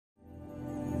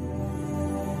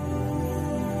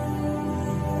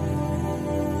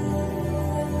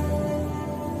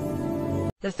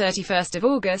The 31st of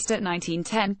August at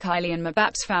 1910, Kylian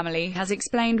Mbappe's family has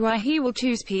explained why he will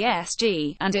choose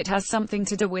PSG, and it has something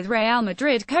to do with Real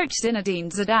Madrid coach Zinedine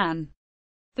Zidane.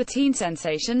 The teen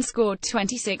sensation scored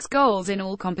 26 goals in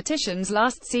all competitions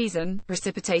last season,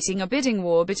 precipitating a bidding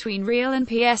war between Real and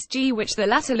PSG, which the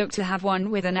latter looked to have won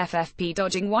with an FFP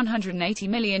dodging €180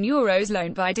 million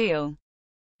loan-buy deal.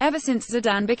 Ever since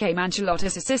Zidane became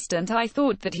Ancelotti's assistant, I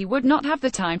thought that he would not have the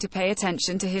time to pay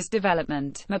attention to his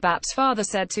development, Mbappe's father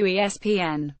said to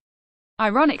ESPN.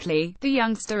 Ironically, the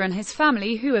youngster and his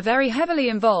family, who are very heavily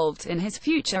involved in his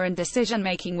future and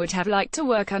decision-making, would have liked to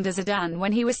work under Zidane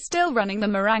when he was still running the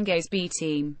Merengues B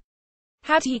team.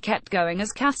 Had he kept going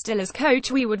as Castilla's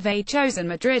coach, we would have chosen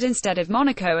Madrid instead of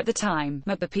Monaco at the time,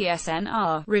 Mbappe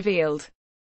PSNR revealed.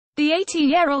 The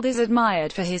 18-year-old is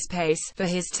admired for his pace, for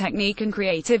his technique and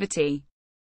creativity.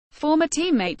 Former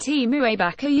teammate Timu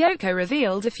Bakayoko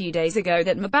revealed a few days ago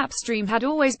that Mbappe's dream had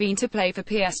always been to play for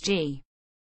PSG.